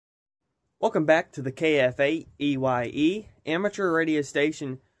Welcome back to the KFAEYE Amateur Radio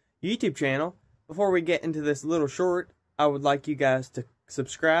Station YouTube channel. Before we get into this little short, I would like you guys to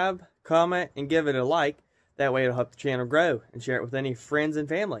subscribe, comment, and give it a like. That way it'll help the channel grow, and share it with any friends and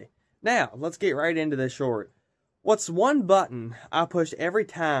family. Now, let's get right into this short. What's one button I push every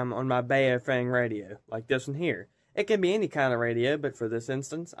time on my Baofeng radio, like this one here? It can be any kind of radio, but for this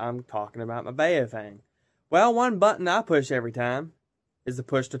instance, I'm talking about my Baofeng. Well, one button I push every time is the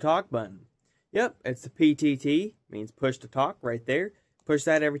push to talk button. Yep, it's the PTT, means push to talk right there. Push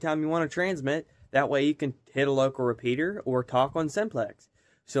that every time you want to transmit. That way you can hit a local repeater or talk on simplex.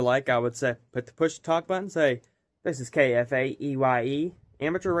 So like I would say, put the push to talk button, say, this is KFAEYE,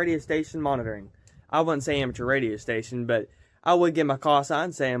 Amateur Radio Station Monitoring. I wouldn't say amateur radio station, but I would give my call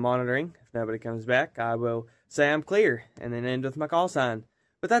sign, say I'm monitoring. If nobody comes back, I will say I'm clear, and then end with my call sign.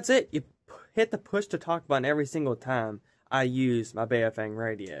 But that's it. You hit the push to talk button every single time I use my Baofeng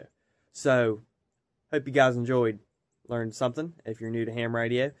radio. So, hope you guys learned something. If you're new to ham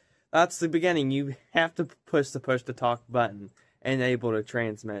radio, that's the beginning. You have to push the push to talk button and able to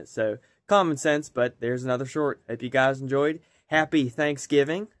transmit. So, common sense, but there's another short. Hope you guys enjoyed. Happy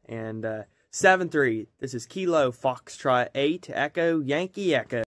Thanksgiving. And 7-3. This is Kilo Foxtrot 8 Echo Yankee Echo.